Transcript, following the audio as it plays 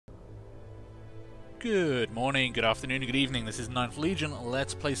Good morning, good afternoon, good evening. This is 9th Legion.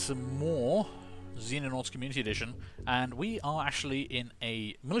 Let's play some more Xenonauts Community Edition. And we are actually in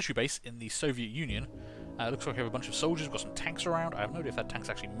a military base in the Soviet Union. Looks like we have a bunch of soldiers. We've got some tanks around. I have no idea if that tank's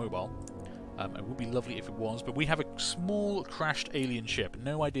actually mobile. It would be lovely if it was. But we have a small crashed alien ship.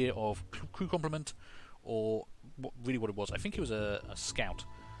 No idea of crew complement or really what it was. I think it was a scout.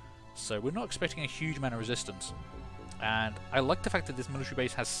 So we're not expecting a huge amount of resistance. And I like the fact that this military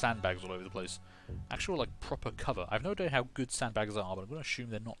base has sandbags all over the place. Actual, like, proper cover. I have no idea how good sandbags are, but I'm going to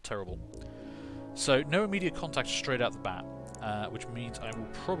assume they're not terrible. So, no immediate contact straight out the bat, which means I will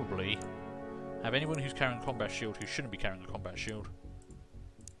probably have anyone who's carrying a combat shield who shouldn't be carrying a combat shield.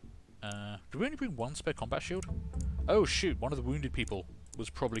 Do we only bring one spare combat shield? Oh, shoot, one of the wounded people was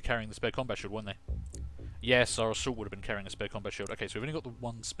probably carrying the spare combat shield, weren't they? Yes, our assault would have been carrying a spare combat shield. Okay, so we've only got the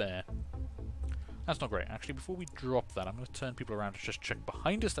one spare. That's not great. Actually, before we drop that, I'm going to turn people around to just check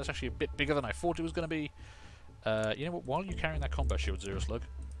behind us. That's actually a bit bigger than I thought it was going to be. You know what? While you're carrying that combat shield, Zero Slug,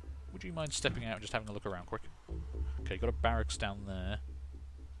 would you mind stepping out and just having a look around quick? Okay, got a barracks down there.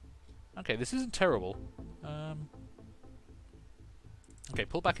 Okay, this isn't terrible. Okay,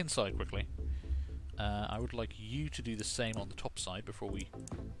 pull back inside quickly. I would like you to do the same on the top side before we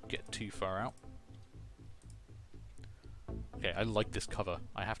get too far out. Okay, I like this cover.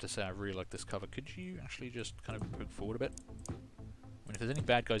 I have to say I really like this cover. Could you actually just kind of move forward a bit? I mean, if there's any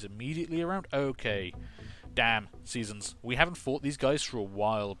bad guys immediately around... Okay. Damn, Seasons. We haven't fought these guys for a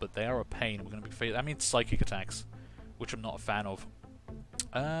while, but they are a pain. We're going to be facing... I mean, psychic attacks, which I'm not a fan of.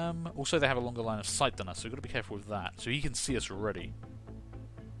 Also, they have a longer line of sight than us, so we've got to be careful with that. So he can see us already.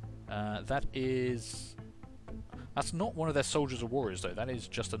 That is... That's not one of their soldiers or warriors, though. That is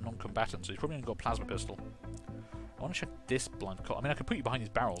just a non-combatant, so he's probably only got a plasma pistol. I want to check this blind cop. I mean, I can put you behind these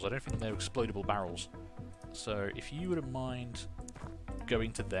barrels. I don't think they're explodable barrels. So, if you wouldn't mind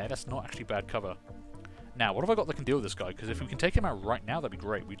going to there, that's not actually bad cover. Now, what have I got that can deal with this guy? Because if we can take him out right now, that'd be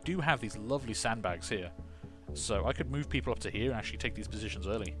great. We do have these lovely sandbags here. So, I could move people up to here and actually take these positions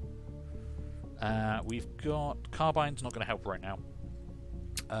early. We've got... Carbine's not going to help right now.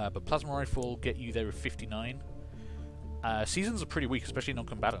 But Plasma Rifle, get you there with 59. Seasons are pretty weak, especially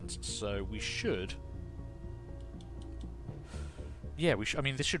non-combatants. So, we should... Yeah, I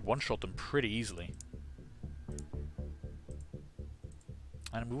mean, this should one-shot them pretty easily.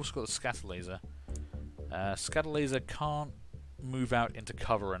 And we've also got the scatter laser. Scatter laser can't move out into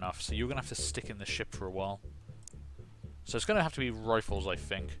cover enough, so you're going to have to stick in the ship for a while. So it's going to have to be rifles, I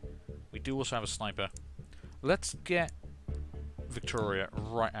think. We do also have a sniper. Let's get Victoria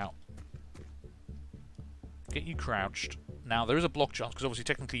right out. Get you crouched. Now, there is a block chance, because obviously,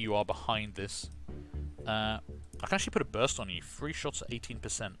 technically, you are behind this. I can actually put a burst on you. 3 shots at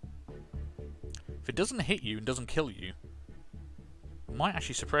 18%. If it doesn't hit you and doesn't kill you, it might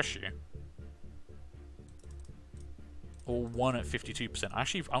actually suppress you. Or 1 at 52%.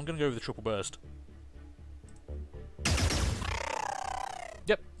 Actually, I'm going to go with the triple burst.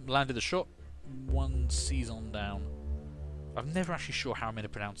 Yep, landed the shot. 1 Season down. I'm never actually sure how I'm going to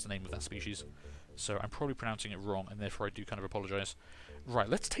pronounce the name of that species. So I'm probably pronouncing it wrong, and therefore I do kind of apologise. Right,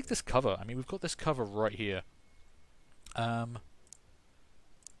 let's take this cover. I mean, we've got this cover right here.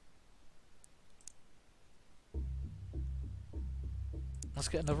 Let's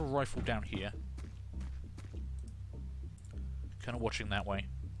get another rifle down here. Kind of watching that way.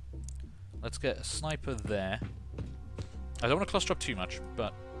 Let's get a sniper there. I don't want to cluster up too much,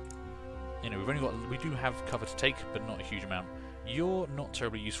 but you know, we do have cover to take, but not a huge amount. You're not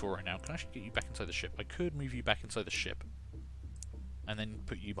terribly useful right now. Can I actually get you back inside the ship? I could move you back inside the ship and then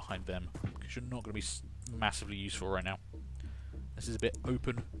put you behind them, because you're not going to be massively useful right now. This is a bit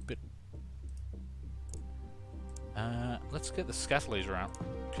open, let's get the scatter laser out,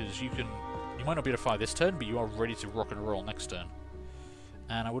 because you might not be able to fire this turn, but you are ready to rock and roll next turn.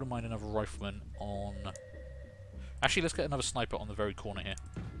 And I wouldn't mind another rifleman on... Actually, let's get another sniper on the very corner here.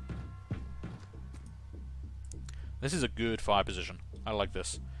 This is a good fire position. I like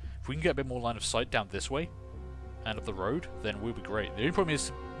this. If we can get a bit more line of sight down this way, and up the road, then we'll be great. The only problem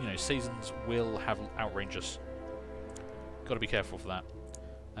is, you know, Seasons will have outrange us. Got to be careful for that.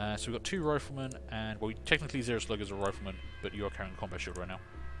 So we've got 2 riflemen, and well, technically Zero Slug is a rifleman, but you are carrying a combat shield right now.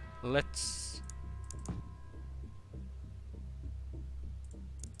 Let's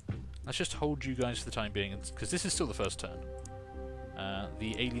just hold you guys for the time being, because this is still the first turn.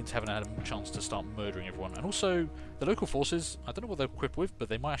 The aliens haven't had a chance to start murdering everyone, and also the local forces. I don't know what they're equipped with, but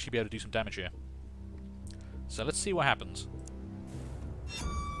they might actually be able to do some damage here. So let's see what happens.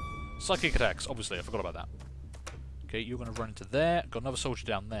 Psychic attacks, obviously, I forgot about that. Okay, you're going to run into there. Got another soldier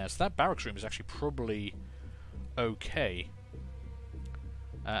down there. So that barracks room is actually probably okay.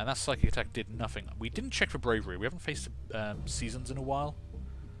 And that psychic attack did nothing. We didn't check for bravery. We haven't faced seasons in a while.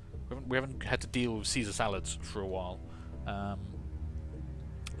 We haven't had to deal with Caesar salads for a while.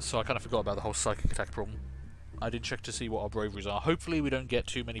 So I kind of forgot about the whole psychic attack problem. I did check to see what our braveries are. Hopefully we don't get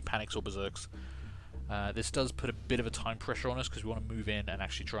too many panics or berserks. This does put a bit of a time pressure on us because we want to move in and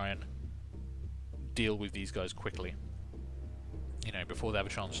actually try and deal with these guys quickly. You know, before they have a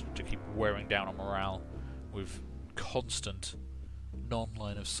chance to keep wearing down on morale with constant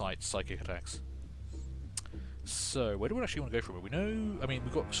non-line of sight psychic attacks. So, where do we actually want to go from it? We know, I mean,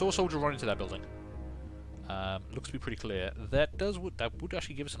 saw a soldier run into that building. Looks to be pretty clear. That would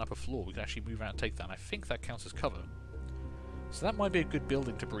actually give us an upper floor. We can actually move around and take that. And I think that counts as cover. So that might be a good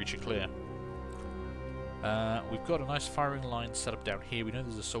building to breach and clear. We've got a nice firing line set up down here. We know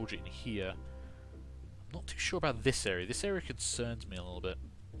there's a soldier in here. I'm not too sure about this area. This area concerns me a little bit.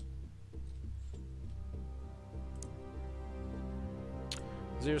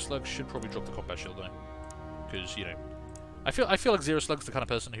 Zero Slug should probably drop the combat shield though, because you know, I feel like Zero Slug's the kind of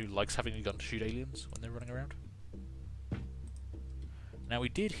person who likes having a gun to shoot aliens when they're running around. Now we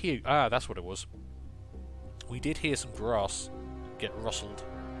did hear that's what it was. We did hear some grass get rustled,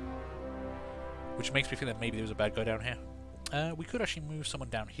 which makes me think that maybe there was a bad guy down here. We could actually move someone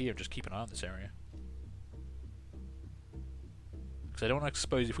down here and just keep an eye on this area, because I don't want to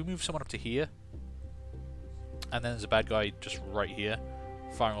expose. If we move someone up to here, and then there's a bad guy just right here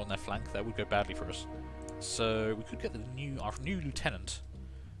firing on their flank, that would go badly for us. So we could get our new lieutenant,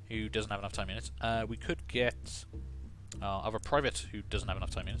 who doesn't have enough time units. We could get our other private, who doesn't have enough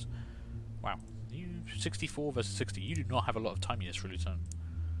time units. Wow, you 64 versus 60. You do not have a lot of time units for a lieutenant.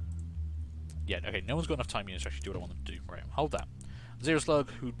 Yeah, okay, no one's got enough time units to actually do what I want them to do. Right, hold that. Zero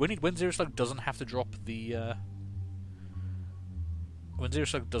Slug, when Zero Slug doesn't have to drop the when Zero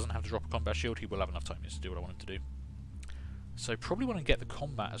Slug doesn't have to drop a combat shield, he will have enough time units to do what I want him to do. So probably want to get the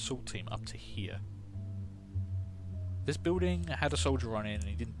combat assault team up to here. This building had a soldier run in and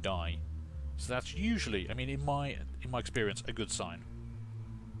he didn't die, so that's usually, I mean, in my experience, a good sign.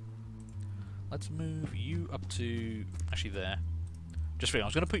 Let's move you up to actually there. Just thinking, I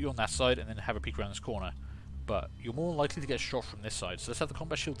was going to put you on that side and then have a peek around this corner, but you're more likely to get shot from this side. So let's have the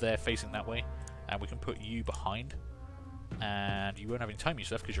combat shield there facing that way, and we can put you behind. And you won't have any time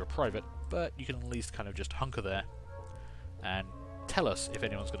use left because you're a private, but you can at least kind of just hunker there and tell us if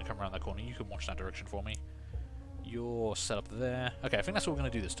anyone's going to come around that corner. You can watch that direction for me. You're set up there. Okay, I think that's what we're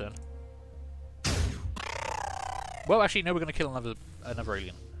going to do this turn. Well, actually, no, we're going to kill another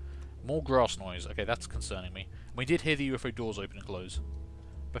alien. More grass noise. Okay, that's concerning me. We did hear the UFO doors open and close.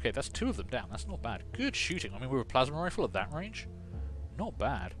 Okay, that's 2 of them down. That's not bad. Good shooting. I mean, with a plasma rifle at that range, not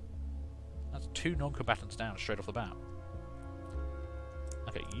bad. That's 2 non-combatants down straight off the bat.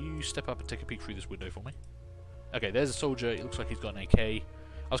 Okay, you step up and take a peek through this window for me. Okay, there's a soldier. It looks like he's got an AK. I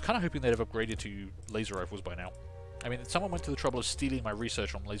was kind of hoping they'd have upgraded to laser rifles by now. I mean, someone went to the trouble of stealing my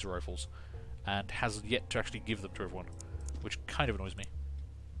research on laser rifles and has yet to actually give them to everyone, which kind of annoys me.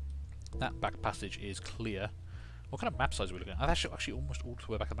 That back passage is clear. What kind of map size are we looking at? Oh, that's actually almost all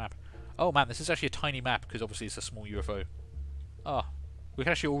the way back of the map. Oh man, this is actually a tiny map because obviously it's a small UFO. Ah, we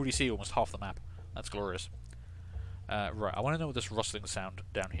can actually already see almost half the map. That's glorious. Right, I want to know what this rustling sound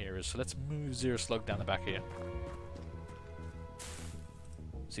down here is, so let's move Zero Slug down the back here.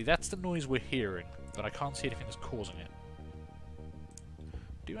 See, that's the noise we're hearing, but I can't see anything that's causing it.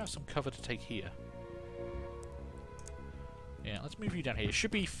 Do you have some cover to take here? Yeah, let's move you down here. It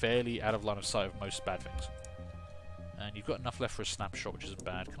should be fairly out of line of sight of most bad things. And you've got enough left for a snapshot, which isn't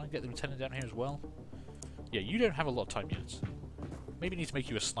bad. Can I get the lieutenant down here as well? Yeah, you don't have a lot of time units. Maybe need to make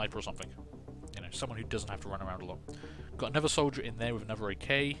you a sniper or something. You know, someone who doesn't have to run around a lot. Got another soldier in there with another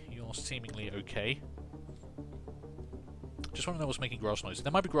AK. You're seemingly okay. Just want to know what's making grass noise.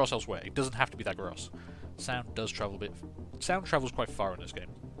 There might be grass elsewhere. It doesn't have to be that grass. Sound does travel a bit. Sound travels quite far in this game.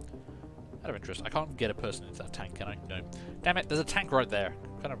 Out of interest, I can't get a person into that tank, can I? No. Damn it, there's a tank right there.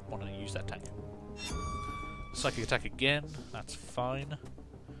 I kind of want to use that tank. Psychic attack again. That's fine.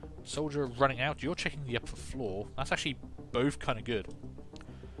 Soldier running out. You're checking the upper floor. That's actually both kind of good.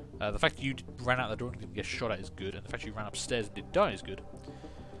 The fact that you ran out the door and didn't get shot at is good, and the fact you ran upstairs and didn't die is good.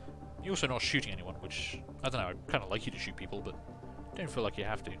 You're also not shooting anyone, which, I don't know, I kind of like you to shoot people, but don't feel like you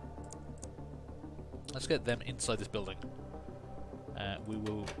have to. Let's get them inside this building. We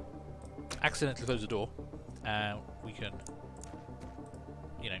will accidentally close the door. We can,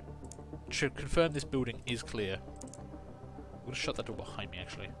 you know, should confirm this building is clear. I'm going to shut that door behind me,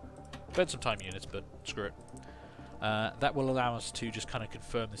 actually. Burn some time units, but screw it. That will allow us to just kind of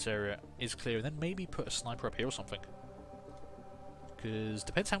confirm this area is clear, and then maybe put a sniper up here or something. Because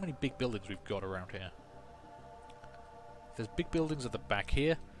depends how many big buildings we've got around here. If there's big buildings at the back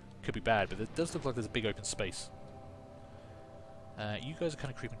here, could be bad, but it does look like there's a big open space. You guys are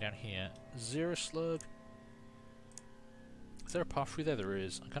kind of creeping down here. Zero slug. Is there a path through there? There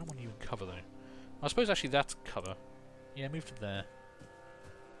is. I kind of want you in cover though. I suppose actually that's cover. Yeah, move to there.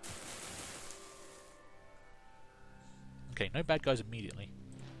 Okay, no bad guys immediately.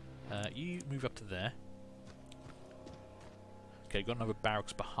 You move up to there. Okay, got another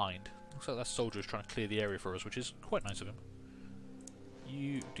barracks behind. Looks like that soldier is trying to clear the area for us, which is quite nice of him.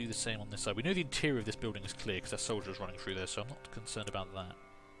 You do the same on this side. We know the interior of this building is clear because that soldier is running through there, so I'm not concerned about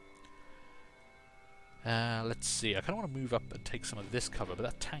that. Let's see. I kind of want to move up and take some of this cover, but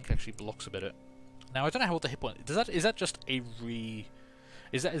that tank actually blocks a bit of it. Now I don't know how what the hit point is that just a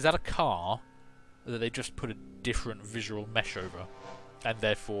is that a car that they just put a different visual mesh over, and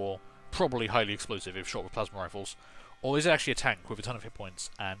therefore probably highly explosive if shot with plasma rifles, or is it actually a tank with a ton of hit points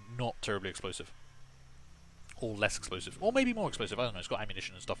and not terribly explosive? Or less explosive. Or maybe more explosive, I don't know, it's got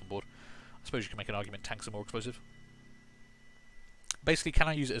ammunition and stuff on board. I suppose you can make an argument tanks are more explosive. Basically, can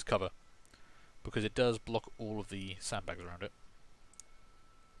I use it as cover? Because it does block all of the sandbags around it.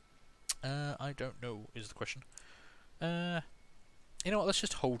 I don't know, is the question. You know what, let's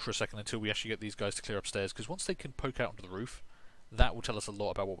just hold for a second until we actually get these guys to clear upstairs, because once they can poke out onto the roof, that will tell us a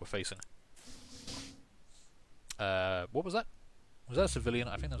lot about what we're facing. What was that? Was that a civilian?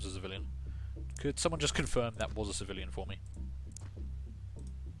 I think that was a civilian. Could someone just confirm that was a civilian for me?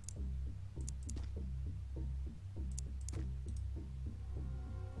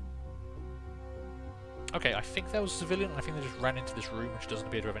 Okay, I think that was a civilian, and I think they just ran into this room, which doesn't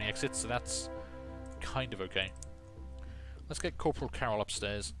appear to have any exits, so that's kind of okay. Let's get Corporal Carroll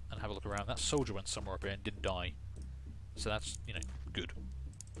upstairs and have a look around. That soldier went somewhere up here and didn't die, so that's, you know, good.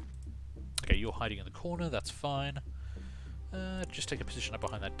 Okay, you're hiding in the corner, that's fine. Just take a position up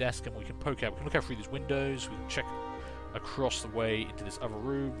behind that desk and we can poke out. We can look out through these windows, we can check across the way into this other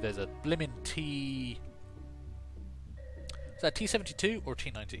room. There's a blimmin' T... Is that T-72 or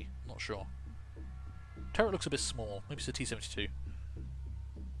T-90? I'm not sure. Turret looks a bit small. Maybe it's a T-72.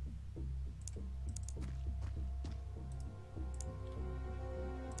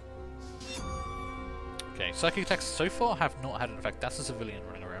 Okay, psychic attacks so far have not had an effect. That's a civilian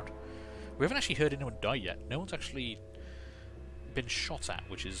running around. We haven't actually heard anyone die yet. No one's actually been shot at,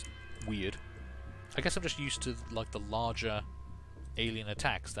 which is weird. I guess I'm just used to like the larger alien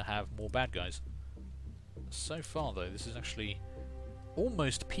attacks that have more bad guys. So far though, this is actually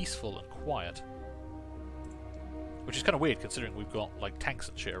almost peaceful and quiet, which is kind of weird considering we've got like tanks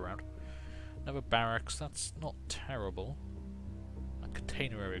and shit around. Another barracks, that's not terrible. A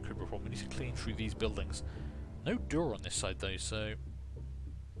container area could be a problem. We need to clean through these buildings. No door on this side though, so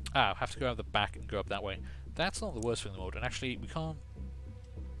I'll have to go out the back and go up that way. That's not the worst thing in the world, and actually we can't...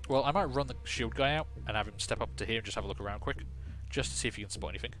 Well, I might run the shield guy out and have him step up to here and just have a look around quick, just to see if he can spot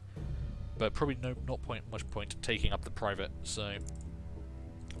anything. But probably not much point taking up the private, so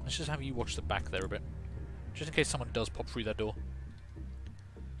let's just have you watch the back there a bit, just in case someone does pop through that door.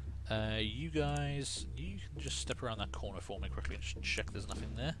 You guys, you can just step around that corner for me quickly and just check there's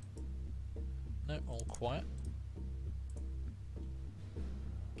nothing there. No, all quiet.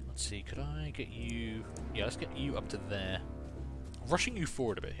 Let's see, could I get you... Yeah, let's get you up to there. I'm rushing you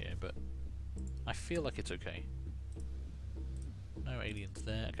forward a bit here, but I feel like it's okay. No aliens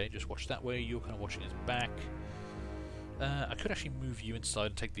there. Okay, just watch that way. You're kind of watching his back. I could actually move you inside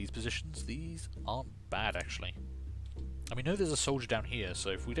and take these positions. These aren't bad, actually. I mean, I know there's a soldier down here, so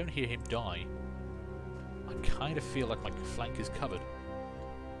if we don't hear him die, I kind of feel like my flank is covered.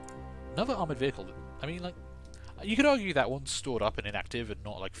 Another armoured vehicle. I mean, like, you could argue that one's stored up and inactive and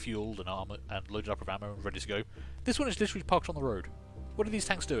not like fueled and armoured and loaded up with ammo and ready to go. This one is literally parked on the road. What are these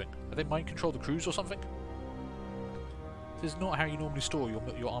tanks doing? Are they mind control the crews or something? This is not how you normally store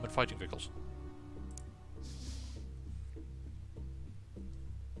your armoured fighting vehicles.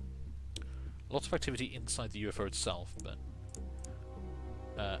 Lots of activity inside the UFO itself,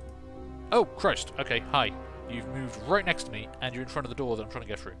 but... Oh, Christ! Okay, hi. You've moved right next to me, and you're in front of the door that I'm trying to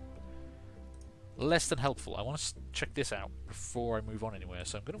get through. Less than helpful. I want to check this out before I move on anywhere,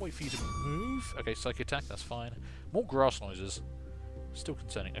 so I'm going to wait for you to move. Okay, psychic attack, that's fine. More grass noises. Still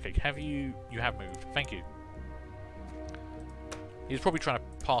concerning. Okay, you have moved. Thank you. He's probably trying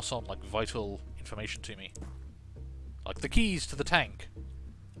to pass on, like, vital information to me. Like, the keys to the tank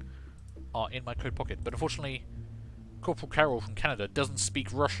are in my coat pocket, but unfortunately Corporal Carroll from Canada doesn't speak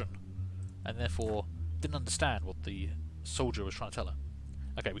Russian, and therefore didn't understand what the soldier was trying to tell her.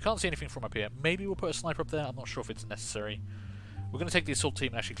 Okay, we can't see anything from up here. Maybe we'll put a sniper up there, I'm not sure if it's necessary. We're going to take the assault team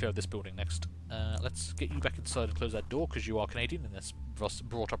and actually clear out this building next. Let's get you back inside and close that door, because you are Canadian, and that's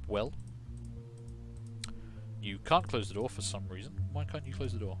brought up well. You can't close the door for some reason. Why can't you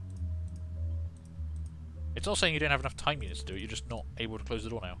close the door? It's not saying you don't have enough time units to do it, you're just not able to close the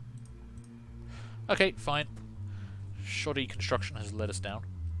door now. Okay, fine. Shoddy construction has let us down.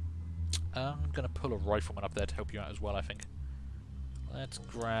 I'm going to pull a rifleman up there to help you out as well, I think. Let's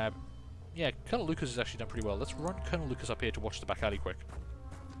grab... Yeah, Colonel Lucas has actually done pretty well. Let's run Colonel Lucas up here to watch the back alley quick.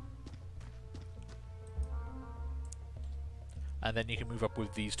 And then you can move up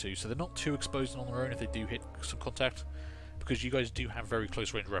with these two. So they're not too exposed on their own if they do hit some contact, because you guys do have very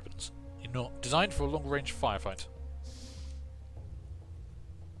close range weapons. You're not designed for a long range firefight.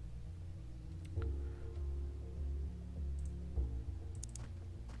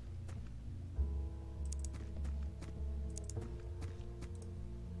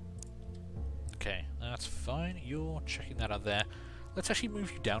 Okay, that's fine. You're checking that out there. Let's actually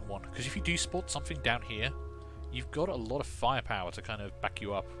move you down one, because if you do spot something down here, you've got a lot of firepower to kind of back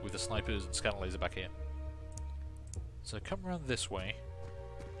you up with the snipers and scanner laser back here. So come around this way,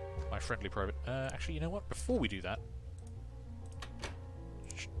 my friendly private. Actually, you know what? Before we do that,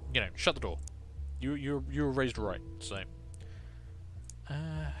 shut the door. You're raised right. So,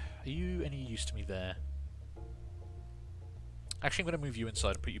 are you any use to me there? Actually, I'm going to move you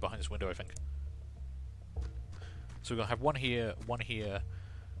inside and put you behind this window, I think. So we're going to have one here, one here.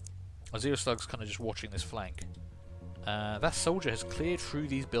 Zero Slug's kind of just watching this flank. That soldier has cleared through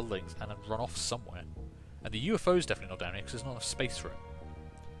these buildings and run off somewhere. And the UFO's definitely not down here because there's not enough space for it.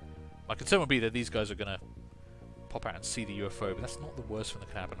 My concern would be that these guys are going to pop out and see the UFO, but that's not the worst thing that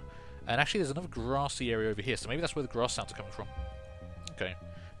can happen. And actually there's another grassy area over here, so maybe that's where the grass sounds are coming from. Okay.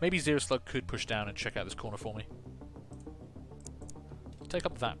 Maybe Zero Slug could push down and check out this corner for me. Take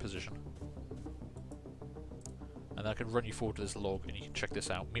up that position. And I can run you forward to this log and you can check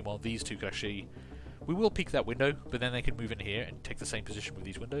this out. Meanwhile, these two can actually... We will peek that window, but then they can move in here and take the same position with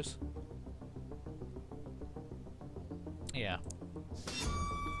these windows. Yeah.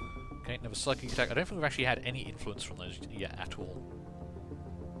 Okay, another psychic attack. I don't think we've actually had any influence from those yet at all.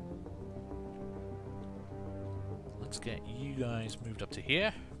 Let's get you guys moved up to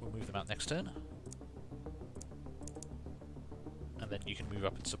here. We'll move them out next turn. And then you can move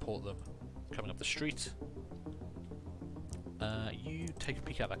up and support them coming up the street. You take a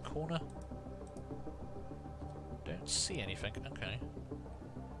peek out that corner. Don't see anything. Okay.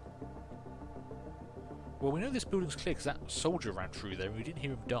 Well, we know this building's clear because that soldier ran through there and we didn't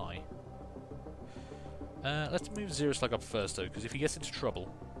hear him die. Let's move Zero Slug up first, though, because if he gets into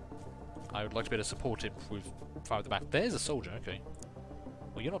trouble, I would like to be able to support him with fire at the back. There's a soldier, okay.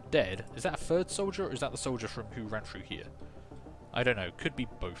 Well, you're not dead. Is that a third soldier, or is that the soldier from who ran through here? I don't know. Could be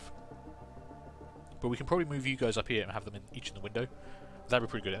both. But we can probably move you guys up here and have them each in the window. That'd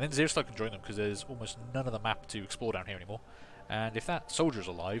be pretty good. And then Zero Slug can join them because there's almost none of the map to explore down here anymore. And if that soldier's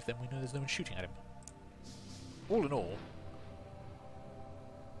alive, then we know there's no one shooting at him. All in all...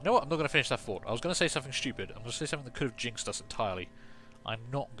 You know what? I'm not going to finish that thought. I was going to say something stupid. I'm going to say something that could have jinxed us entirely. I'm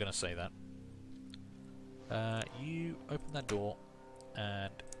not going to say that. You open that door,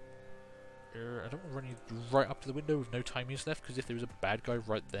 and... I don't want to run you right up to the window with no time use left, because if there was a bad guy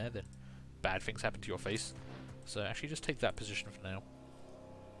right there, then bad things happen to your face. So actually just take that position for now.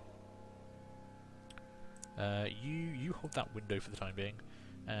 You hold that window for the time being,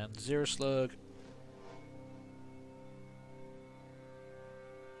 and Zero Slug...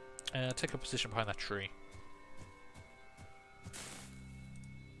 take a position behind that tree.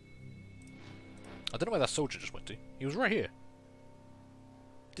 I don't know where that soldier just went to. He was right here.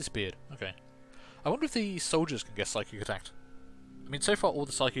 Disappeared. Okay. I wonder if the soldiers can get psychic attacked. I mean, so far all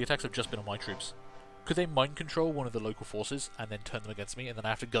the psychic attacks have just been on my troops. Could they mind control one of the local forces and then turn them against me, and then I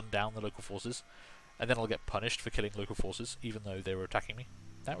have to gun down the local forces, and then I'll get punished for killing local forces, even though they were attacking me?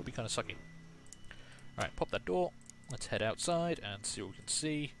 That would be kind of sucky. Alright, pop that door. Let's head outside and see what we can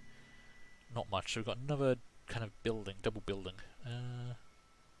see. Not much, so we've got another kind of building, double building.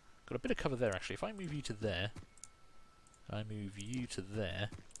 Got a bit of cover there, actually. If I move you to there, I move you to there,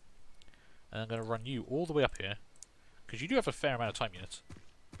 and I'm going to run you all the way up here, because you do have a fair amount of time units.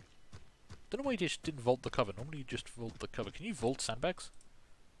 Don't know why you just didn't vault the cover. Normally you just vault the cover. Can you vault sandbags?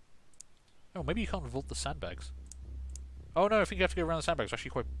 Oh, maybe you can't vault the sandbags. Oh no, I think you have to go around the sandbags.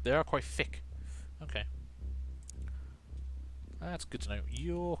 Actually, they are quite thick. Okay. That's good to know.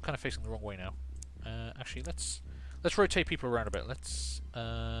 You're kind of facing the wrong way now. Actually, let's rotate people around a bit. Let's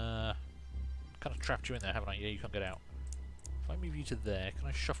kind of trapped you in there, haven't I? Yeah, you can't get out. If I move you to there, can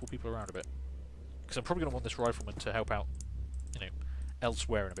I shuffle people around a bit? Because I'm probably going to want this rifleman to help out, you know,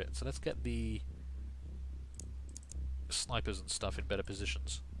 elsewhere in a bit. So let's get the snipers and stuff in better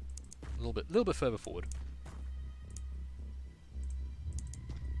positions. A little bit further forward.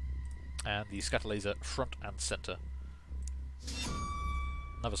 and the scatter laser front and center.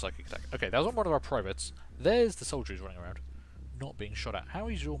 Another psychic attack. Okay, that was on one of our privates. There's the soldiers running around, not being shot at. How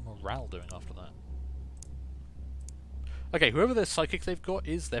is your morale doing after that? Okay, whoever their psychic they've got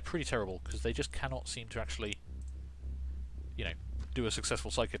they're pretty terrible, because they just cannot seem to actually, you know, do a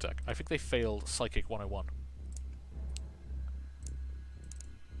successful psychic attack. I think they failed Psychic 101.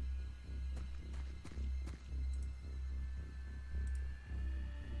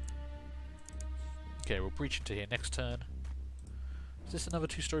 Okay, we'll breach into here next turn. Is this another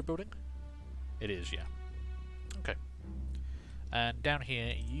two-story building? It is, yeah. Okay. And down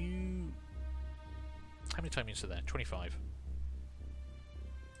here, you... How many time units are there? 25.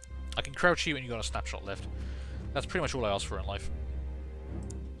 I can crouch you and you got a snapshot left. That's pretty much all I ask for in life.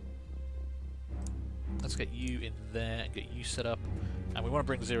 Let's get you in there and get you set up. And we want to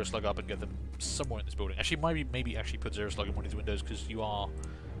bring Zero Slug up and get them somewhere in this building. Actually, maybe actually put Zero Slug in one of these windows, because you are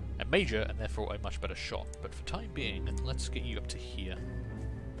a major and therefore a much better shot. But for time being, let's get you up to here.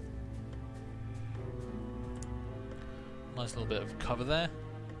 Nice little bit of cover there.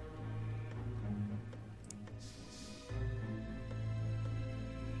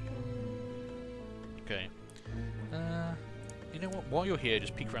 Okay. You know what? While you're here,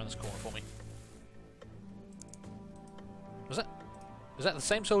 just peek around this corner for me. Is that the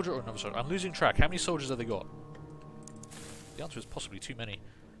same soldier or another soldier? I'm losing track. How many soldiers have they got? The answer is possibly too many.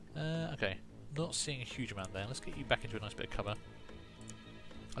 Okay. Not seeing a huge amount there. Let's get you back into a nice bit of cover.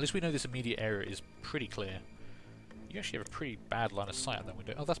 At least we know this immediate area is pretty clear. You actually have a pretty bad line of sight out that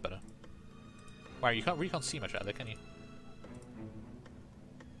window. Oh, that's better. Wow, you really can't see much out of there, can you?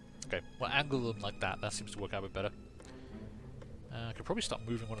 Okay, well, angle them like that. That seems to work out a bit better. I could probably start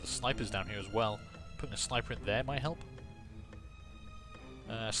moving one of the snipers down here as well. Putting a sniper in there might help.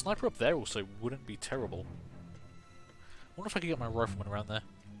 Sniper up there also wouldn't be terrible. I wonder if I could get my rifleman around there.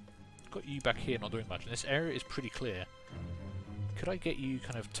 Got you back here not doing much, and this area is pretty clear. Could I get you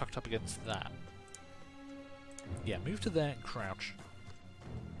kind of tucked up against that? Yeah, move to there and crouch.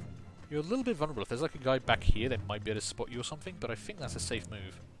 You're a little bit vulnerable. If there's like a guy back here, they might be able to spot you or something, but I think that's a safe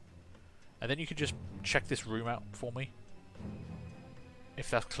move. And then you could just check this room out for me. If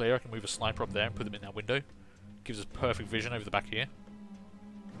that's clear, I can move a sniper up there and put them in that window. Gives us perfect vision over the back here.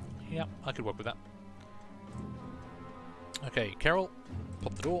 Yeah, I could work with that. Okay, Carol,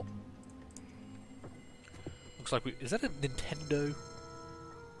 pop the door. Looks like is that a Nintendo?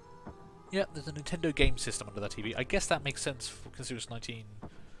 Yeah, there's a Nintendo game system under that TV. I guess that makes sense for considering it's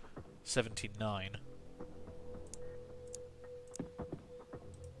 1979.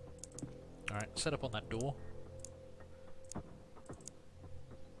 Alright, set up on that door.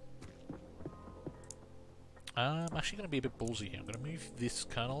 I'm actually going to be a bit ballsy here. I'm going to move this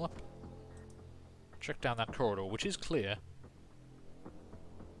colonel up. Check down that corridor, which is clear.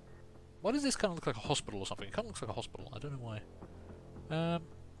 Why does this kind of look like a hospital or something? It kind of looks like a hospital. I don't know why.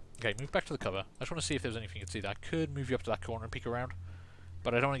 Okay, move back to the cover. I just want to see if there's anything you can see there. I could move you up to that corner and peek around,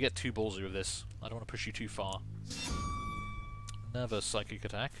 but I don't want to get too ballsy with this. I don't want to push you too far. Another psychic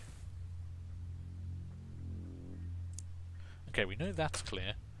attack. Okay, we know that's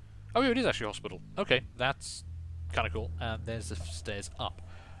clear. Oh, yeah, it is actually a hospital. Okay, that's kind of cool. And there's the stairs up.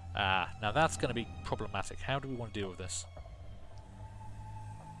 Now that's going to be problematic. How do we want to deal with this?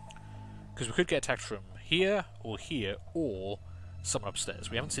 Because we could get attacked from here, or someone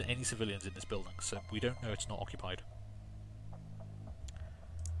upstairs. We haven't seen any civilians in this building, so we don't know it's not occupied.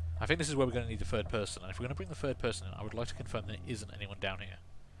 I think this is where we're going to need the third person, and if we're going to bring the third person in, I would like to confirm there isn't anyone down here.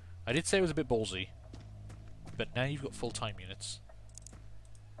 I did say it was a bit ballsy, but now you've got full-time units.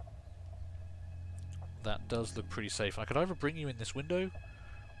 That does look pretty safe. I could either bring you in this window,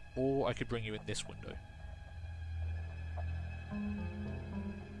 or I could bring you in this window.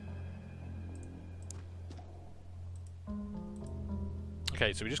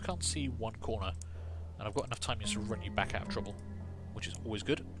 Okay, so we just can't see one corner, and I've got enough time to run you back out of trouble, which is always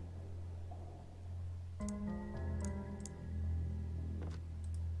good.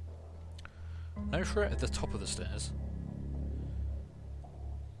 No threat at the top of the stairs.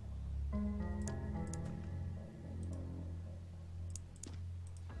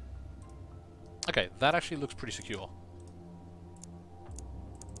 Okay, that actually looks pretty secure.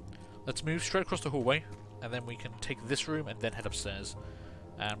 Let's move straight across the hallway, and then we can take this room and then head upstairs.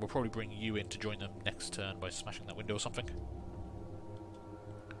 And we'll probably bring you in to join them next turn by smashing that window or something.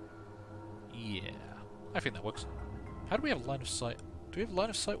 Yeah, I think that works. How do we have line of sight? Do we have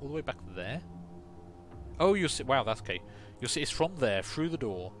line of sight all the way back there? Oh, you'll see. Wow, that's okay. You'll see it's from there, through the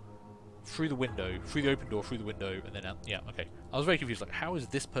door, through the window, through the open door, through the window, and then out. Yeah, okay. I was very confused. Like, how is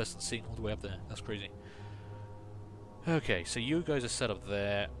this person seeing all the way up there? That's crazy. Okay, so you guys are set up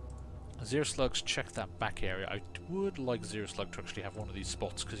there. Zero Slugs, check that back area. I would like Zero Slug to actually have one of these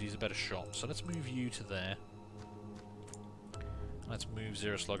spots because he's a better shot. So let's move you to there. Let's move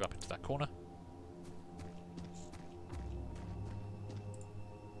Zero Slug up into that corner.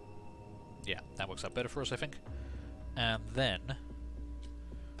 Yeah, that works out better for us, I think. And then...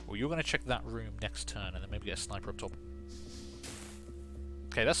 well, you're going to check that room next turn and then maybe get a sniper up top.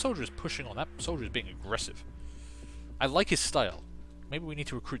 Okay, that soldier is pushing on. That soldier is being aggressive. I like his style. Maybe we need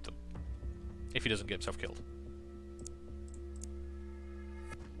to recruit them. If he doesn't get himself killed.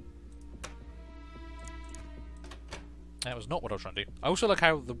 That was not what I was trying to do. I also like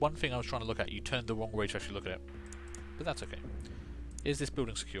how the one thing I was trying to look at, you turned the wrong way to actually look at it. But that's okay. Is this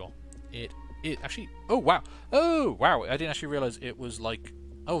building secure? It actually... oh, wow. Oh, wow. I didn't actually realise it was like...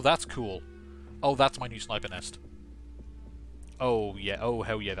 oh, that's cool. Oh, that's my new sniper nest. Oh, yeah. Oh,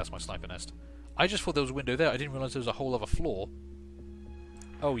 hell yeah, that's my sniper nest. I just thought there was a window there. I didn't realise there was a whole other floor.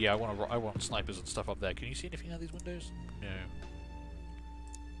 Oh, yeah, I want snipers and stuff up there. Can you see anything out of these windows? No.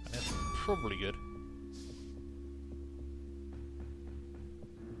 And that's probably good.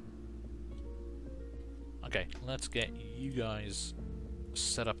 Okay, let's get you guys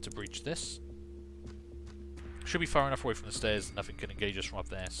set up to breach this. Should be far enough away from the stairs that nothing can engage us from up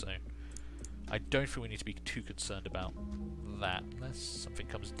there, so I don't think we need to be too concerned about that, unless something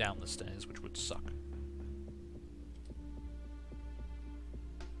comes down the stairs, which would suck.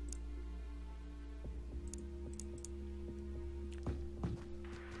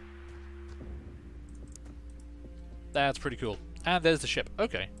 That's pretty cool. And there's the ship.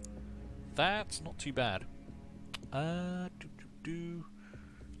 Okay. That's not too bad.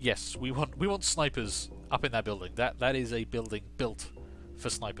 Yes, we want snipers up in that building. That is a building built for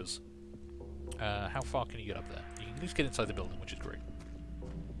snipers. How far can you get up there? You can at least get inside the building, which is great.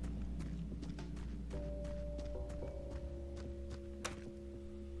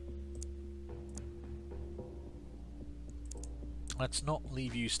 Let's not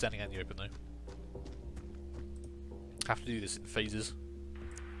leave you standing out in the open, though. Have to do this in phases.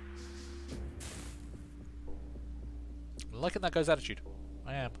 I'm liking that guy's attitude.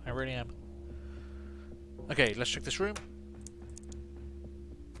 I am. I really am. Okay, let's check this room.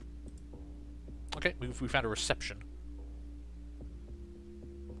 Okay, we found a reception.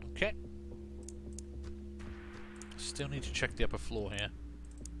 Okay. Still need to check the upper floor here.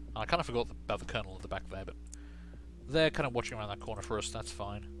 I kind of forgot about the colonel at the back there, but they're kind of watching around that corner for us. That's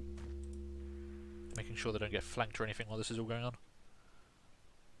fine. Making sure they don't get flanked or anything while this is all going on.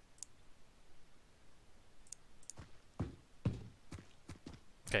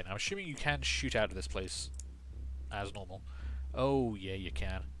 Okay, now assuming you can shoot out of this place as normal. Oh, yeah, you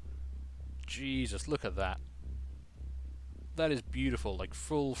can. Jesus, look at that. That is beautiful, like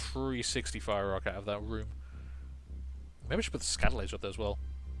full 360 fire arc out of that room. Maybe I should put the scatter laser up there as well.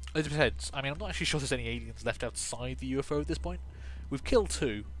 It depends. I mean, I'm not actually sure there's any aliens left outside the UFO at this point. We've killed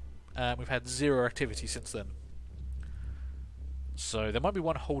 2. We've had 0 activity since then. So there might be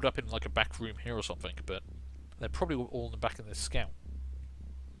one holed up in like a back room here or something, but they're probably all in the back of this scout.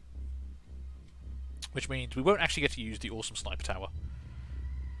 Which means we won't actually get to use the awesome sniper tower.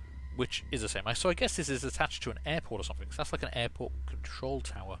 Which is the same. So I guess this is attached to an airport or something, because that's like an airport control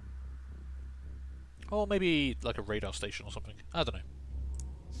tower. Or maybe like a radar station or something. I don't know.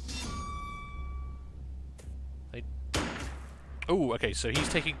 Oh, okay, so he's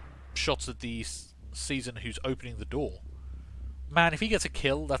taking shots at the season who's opening the door. Man, if he gets a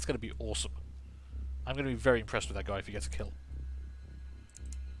kill, that's going to be awesome. I'm going to be very impressed with that guy if he gets a kill.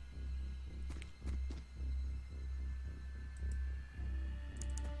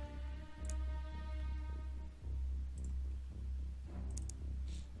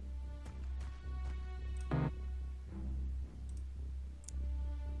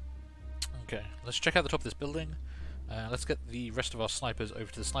 Okay, let's check out the top of this building. Let's get the rest of our snipers over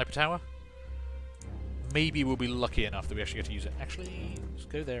to the sniper tower. Maybe we'll be lucky enough that we actually get to use it. Actually, let's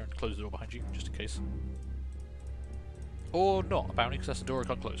go there and close the door behind you, just in case. Or not, apparently, because that's a door I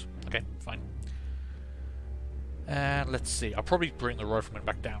can't close. Okay, fine. And let's see. I'll probably bring the riflemen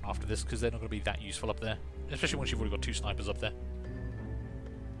back down after this, because they're not going to be that useful up there. Especially once you've already got 2 snipers up there.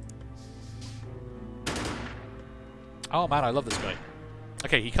 Oh man, I love this guy.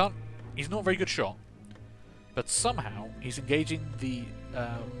 Okay, he can't... he's not a very good shot. But somehow, he's engaging the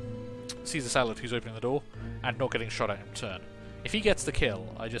Caesar Salad who's opening the door, and not getting shot at in turn. If he gets the kill,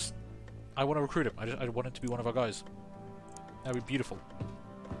 I want to recruit him. I want him to be one of our guys. That would be beautiful.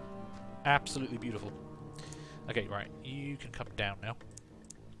 Absolutely beautiful. Okay, right. You can come down now.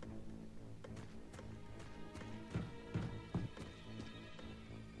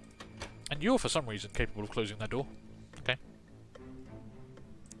 And you're, for some reason, capable of closing that door. Okay.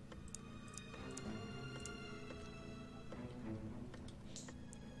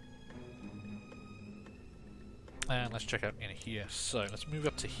 And let's check out in here. So, let's move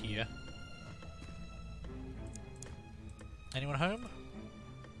up to here. Anyone home?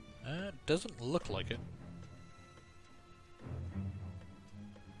 Doesn't look like it.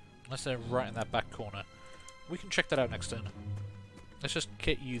 Unless they're right in that back corner. We can check that out next turn. Let's just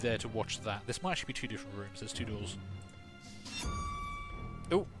get you there to watch that. This might actually be 2 different rooms. There's 2 doors.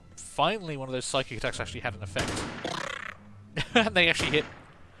 Oh, finally one of those psychic attacks actually had an effect. And they actually hit.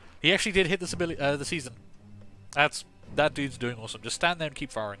 He actually did hit the season. That dude's doing awesome. Just stand there and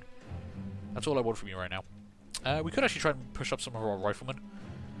keep firing. That's all I want from you right now. We could actually try and push up some of our riflemen.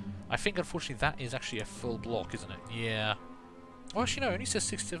 I think unfortunately that is actually a full block, isn't it? Yeah. Oh, actually no, it only says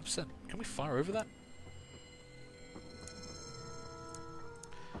 67%. Can we fire over that?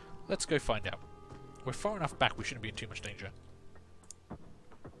 Let's go find out. We're far enough back, we shouldn't be in too much danger.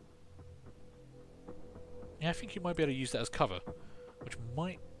 Yeah, I think you might be able to use that as cover, which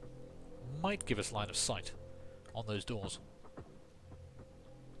might give us line of sight on those doors.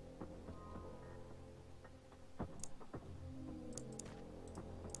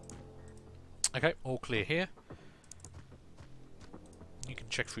 Okay, all clear here. You can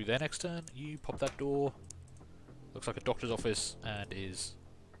check through there next turn. You pop that door. Looks like a doctor's office and is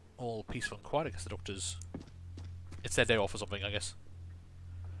all peaceful and quiet. I guess the doctors... It's their day off or something, I guess.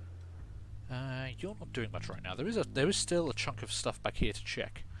 You're not doing much right now. There is still a chunk of stuff back here to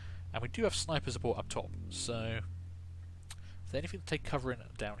check. And we do have sniper support up top, so... Is there anything to take cover in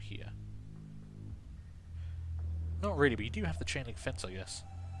down here? Not really, but you do have the chain link fence, I guess.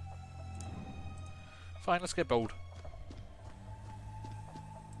 Fine, let's get bold.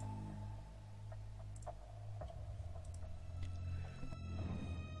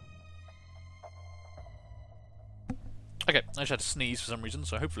 Okay, I just had to sneeze for some reason,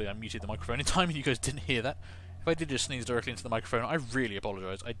 so hopefully I muted the microphone in time and you guys didn't hear that. If I did just sneeze directly into the microphone, I really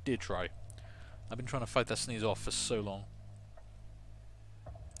apologise. I did try. I've been trying to fight that sneeze off for so long.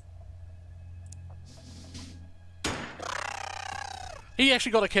 He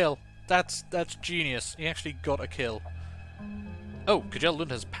actually got a kill! That's genius. He actually got a kill. Oh, Kajel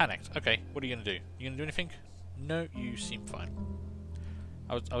Lund has panicked. Okay, what are you going to do? You going to do anything? No, you seem fine.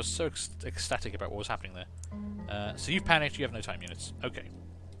 I was so ecstatic about what was happening there. So you've panicked, you have no time units. Okay.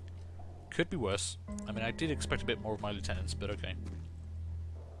 Could be worse. I mean, I did expect a bit more of my lieutenants, but okay.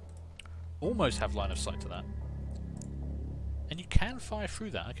 Almost have line of sight to that. And you can fire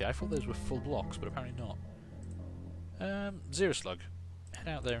through that. Okay, I thought those were full blocks, but apparently not. Zero Slug. Head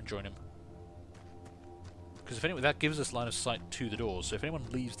out there and join him. Because if anyone, that gives us line of sight to the doors, so if anyone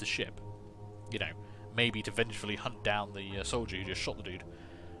leaves the ship, you know, maybe to vengefully hunt down the soldier who just shot the dude,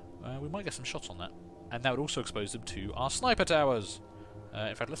 we might get some shots on that. And that would also expose them to our sniper towers!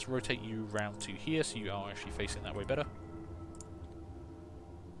 In fact, let's rotate you round to here so you are actually facing that way better.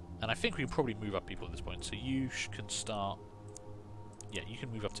 And I think we can probably move up people at this point, so you can start... Yeah, you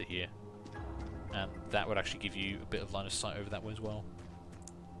can move up to here. And that would actually give you a bit of line of sight over that way as well.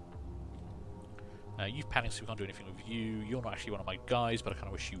 You've panicked, so we can't do anything with you. You're not actually one of my guys, but I kind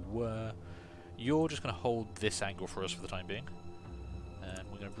of wish you were. You're just going to hold this angle for us for the time being. And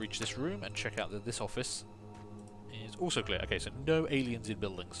we're going to reach this room and check out that this office is also clear. Okay, so no aliens in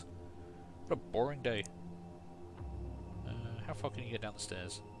buildings. What a boring day. How far can you get down the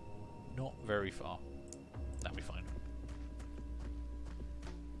stairs? Not very far. That'll be fine.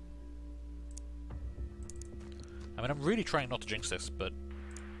 I mean, I'm really trying not to jinx this, but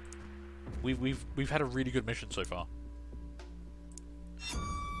we've had a really good mission so far.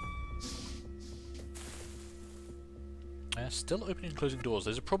 Still opening and closing doors.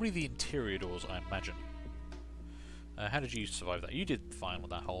 Those are probably the interior doors, I imagine. How did you survive that? You did fine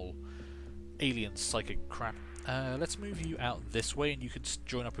with that whole alien psychic crap. Let's move you out this way, and you can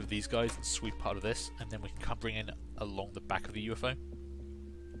join up with these guys and sweep part of this, and then we can come bring in along the back of the UFO.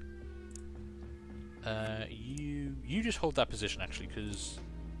 You just hold that position actually, because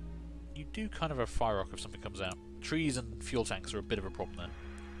you do kind of have a fire rock if something comes out. Trees and fuel tanks are a bit of a problem there.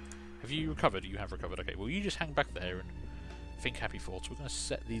 Have you recovered? You have recovered. Okay, well you just hang back there and think happy thoughts. We're going to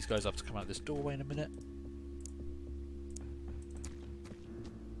set these guys up to come out this doorway in a minute.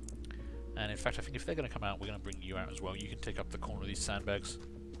 And in fact, I think if they're going to come out, we're going to bring you out as well. You can take up the corner of these sandbags.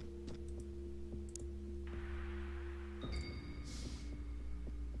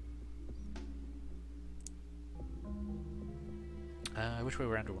 Which way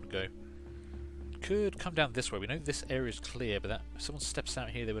around do I want to go? Could come down this way. We know this area is clear, but that, if someone steps out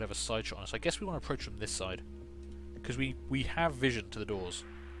here, they would have a side shot on us. I guess we want to approach from this side. Because we have vision to the doors.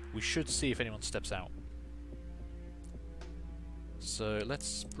 We should see if anyone steps out. So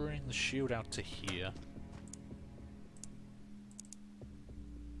let's bring the shield out to here.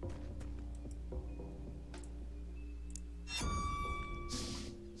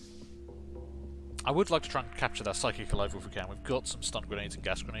 I would like to try and capture that psychic alive if we can. We've got some stun grenades and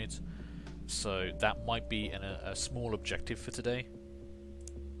gas grenades, so that might be a small objective for today.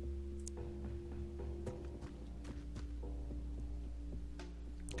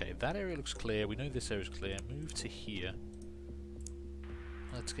 Okay, that area looks clear. We know this area is clear. Move to here.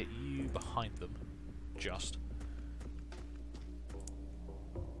 Let's get you behind them, just.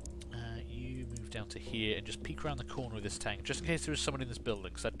 You move down to here and just peek around the corner of this tank, just in case there is someone in this building,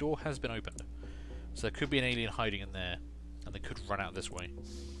 because that door has been opened. So there could be an alien hiding in there, and they could run out this way.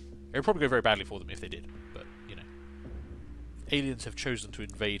 It would probably go very badly for them if they did, but, you know. Aliens have chosen to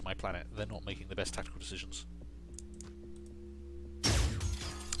invade my planet. They're not making the best tactical decisions.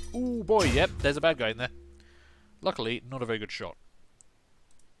 Ooh, boy, yep, there's a bad guy in there. Luckily, not a very good shot.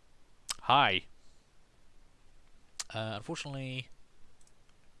 Hi. Unfortunately...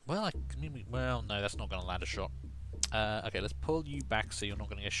 Well, well, no, that's not going to land a shot. Okay, let's pull you back so you're not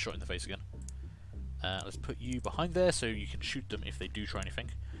going to get shot in the face again. Let's put you behind there so you can shoot them if they do try anything.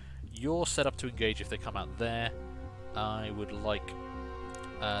 You're set up to engage if they come out there. I would like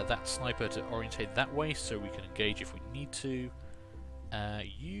that sniper to orientate that way so we can engage if we need to.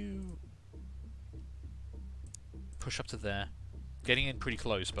 You push up to there. Getting in pretty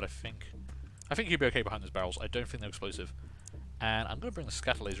close, but I think you'll be okay behind those barrels. I don't think they're explosive. And I'm going to bring the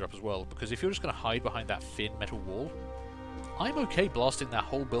scatter laser up as well, because if you're just going to hide behind that thin metal wall, I'm okay blasting that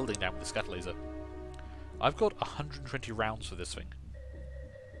whole building down with the scatter laser. I've got 120 rounds for this thing.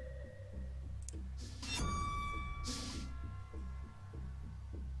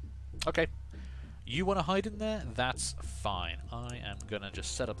 Okay. You want to hide in there? That's fine. I am going to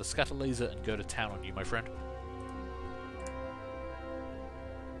just set up the scatter laser and go to town on you, my friend.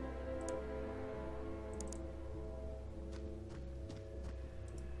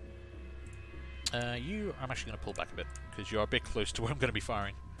 I'm actually going to pull back a bit, because you're a bit close to where I'm going to be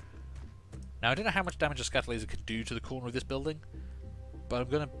firing. Now, I don't know how much damage a scatter laser can do to the corner of this building, but I'm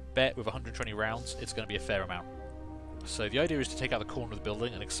going to bet with 120 rounds it's going to be a fair amount. So the idea is to take out the corner of the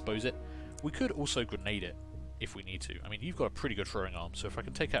building and expose it. We could also grenade it, if we need to. I mean, you've got a pretty good throwing arm, so if I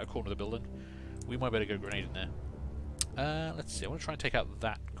can take out a corner of the building, we might better go grenade in there. Let's see, I want to try and take out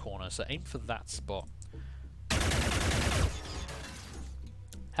that corner, so aim for that spot.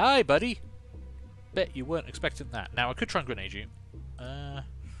 Hi, buddy! Bet you weren't expecting that. Now, I could try and grenade you.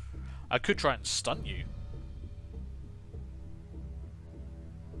 I could try and stun you.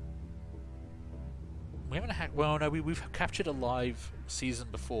 We haven't had... Well, no, we've captured a live season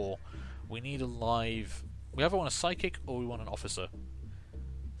before. We need a live... We either want a psychic or we want an officer.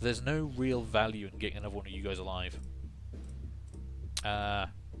 There's no real value in getting another one of you guys alive.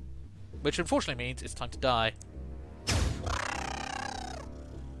 Which unfortunately means it's time to die.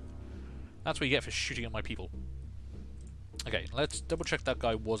 That's what you get for shooting at my people. Okay, let's double check that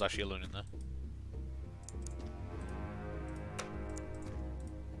guy was actually alone in there.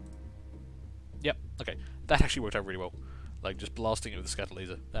 Yep, okay. That actually worked out really well. Like, just blasting it with the scatter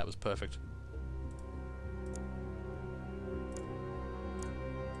laser. That was perfect.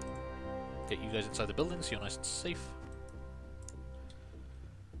 Get you guys inside the building so you're nice and safe.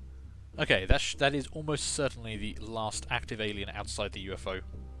 Okay, that is almost certainly the last active alien outside the UFO.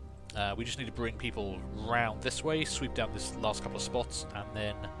 We just need to bring people round this way, sweep down this last couple of spots, and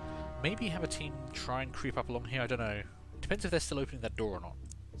then maybe have a team try and creep up along here. I don't know. Depends if they're still opening that door or not.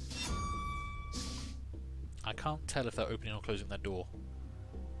 I can't tell if they're opening or closing that door.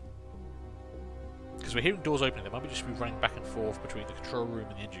 Because we're hearing doors opening. They might just be running back and forth between the control room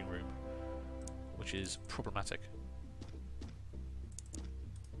and the engine room, which is problematic.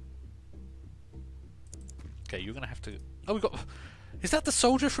 Okay, you're going to have to... Oh, we got... Is that the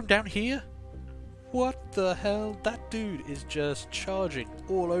soldier from down here? What the hell? That dude is just charging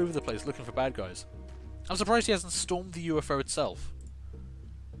all over the place looking for bad guys. I'm surprised he hasn't stormed the UFO itself.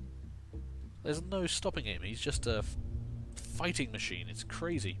 There's no stopping him. He's just a fighting machine. It's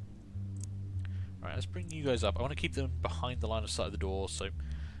crazy. Alright, let's bring you guys up. I want to keep them behind the line of sight of the door, so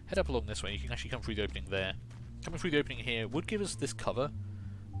head up along this way. You can actually come through the opening there. Coming through the opening here would give us this cover,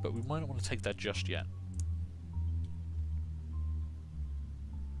 but we might not want to take that just yet.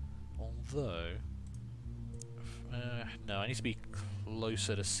 Although... no, I need to be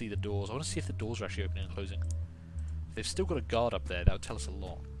closer to see the doors. I want to see if the doors are actually opening and closing. If they've still got a guard up there, that would tell us a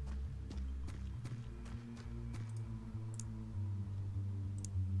lot.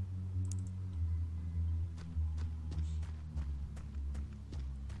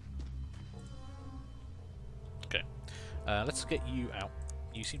 Okay, let's get you out.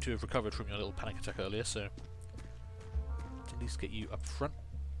 You seem to have recovered from your little panic attack earlier, so let's at least get you up front.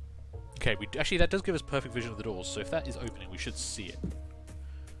 Okay, actually that does give us perfect vision of the doors, so if that is opening, we should see it.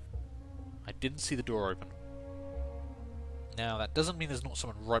 I didn't see the door open. Now, that doesn't mean there's not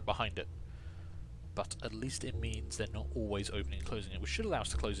someone right behind it, but at least it means they're not always opening and closing it, which should allow us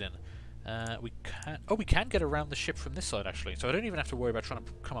to close in. We can get around the ship from this side, actually, so I don't even have to worry about trying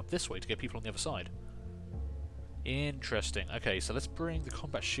to come up this way to get people on the other side. Interesting. Okay, so let's bring the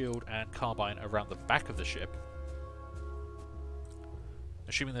combat shield and carbine around the back of the ship.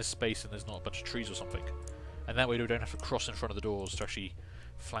 Assuming there's space and there's not a bunch of trees or something. And that way we don't have to cross in front of the doors to actually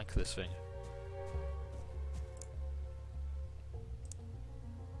flank this thing.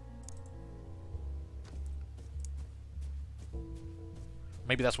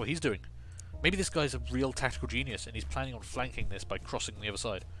 Maybe that's what he's doing. Maybe this guy's a real tactical genius and he's planning on flanking this by crossing the other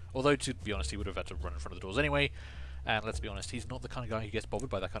side. Although, to be honest, he would have had to run in front of the doors anyway. And let's be honest, he's not the kind of guy who gets bothered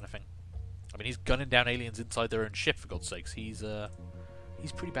by that kind of thing. I mean, he's gunning down aliens inside their own ship, for God's sakes. He's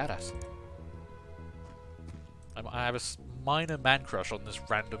pretty badass. I have a minor man crush on this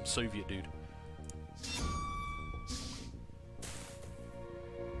random Soviet dude.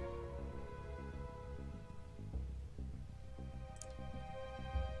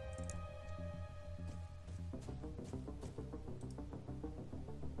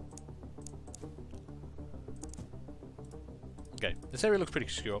 Okay, this area looks pretty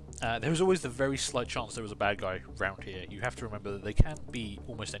secure. There was always the very slight chance there was a bad guy round here. You have to remember that they can be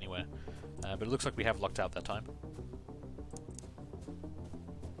almost anywhere. But it looks like we have lucked out that time.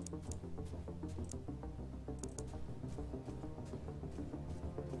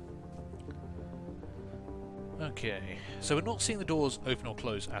 Okay, so we're not seeing the doors open or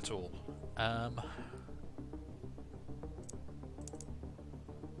close at all.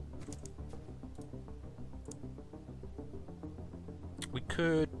 We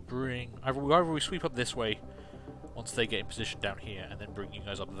could bring... Either we sweep up this way once they get in position down here and then bring you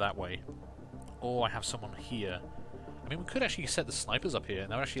guys up that way. Or I have someone here. I mean, we could actually set the snipers up here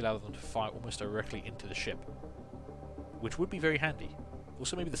and that would actually allow them to fire almost directly into the ship. Which would be very handy.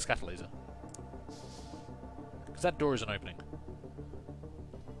 Also maybe the scatter laser. Because that door isn't opening.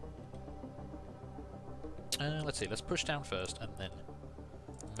 Let's see, let's push down first and then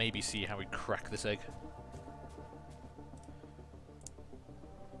maybe see how we crack this egg.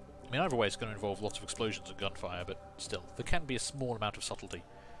 I mean, either way it's going to involve lots of explosions and gunfire, but still, there can be a small amount of subtlety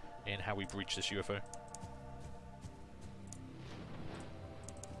in how we breach this UFO.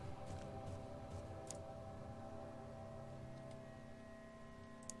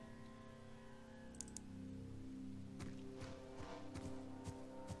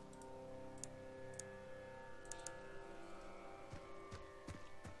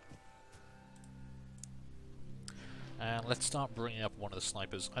 And let's start bringing up one of the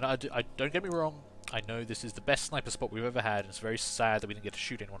snipers. And I don't get me wrong, I know this is the best sniper spot we've ever had, and it's very sad that we didn't get to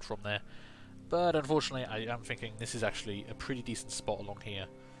shoot anyone from there. But unfortunately, I am thinking this is actually a pretty decent spot along here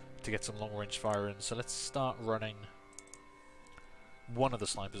to get some long-range fire in. So let's start running one of the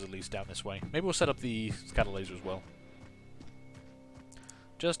snipers at least down this way. Maybe we'll set up the scatter laser as well.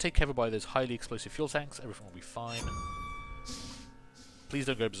 Just take cover by those highly explosive fuel tanks, everything will be fine. Please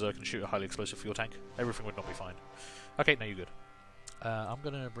don't go berserk and shoot a highly explosive fuel tank. Everything would not be fine. Okay, no, you're good. I'm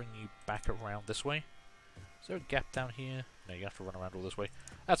going to bring you back around this way. Is there a gap down here? No, you have to run around all this way.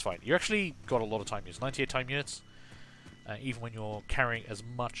 That's fine. You actually got a lot of time units. 98 time units. Even when you're carrying as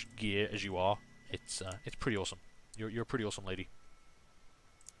much gear as you are, it's pretty awesome. You're a pretty awesome lady.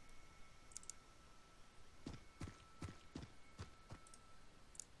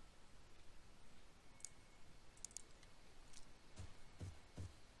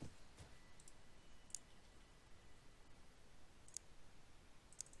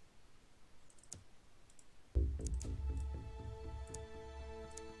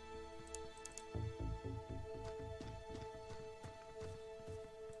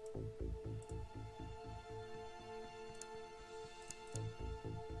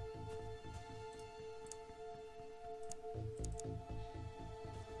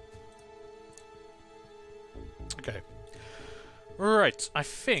 Okay. Right, I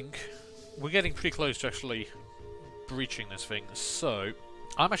think we're getting pretty close to actually breaching this thing, so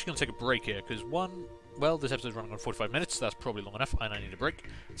I'm actually going to take a break here, because one, well, this episode's running on 45 minutes, so that's probably long enough, and I need a break.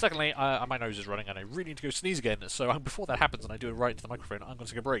 Secondly, my nose is running, and I really need to go sneeze again, so before that happens and I do it right into the microphone, I'm going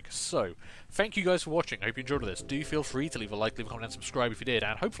to take a break. So, thank you guys for watching, I hope you enjoyed this. Do feel free to leave a like, leave a comment, and subscribe if you did,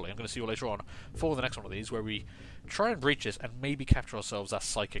 and hopefully I'm going to see you later on for the next one of these, where we try and breach this, and maybe capture ourselves that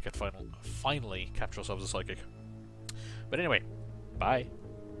psychic at finally capture ourselves a psychic. But anyway, bye.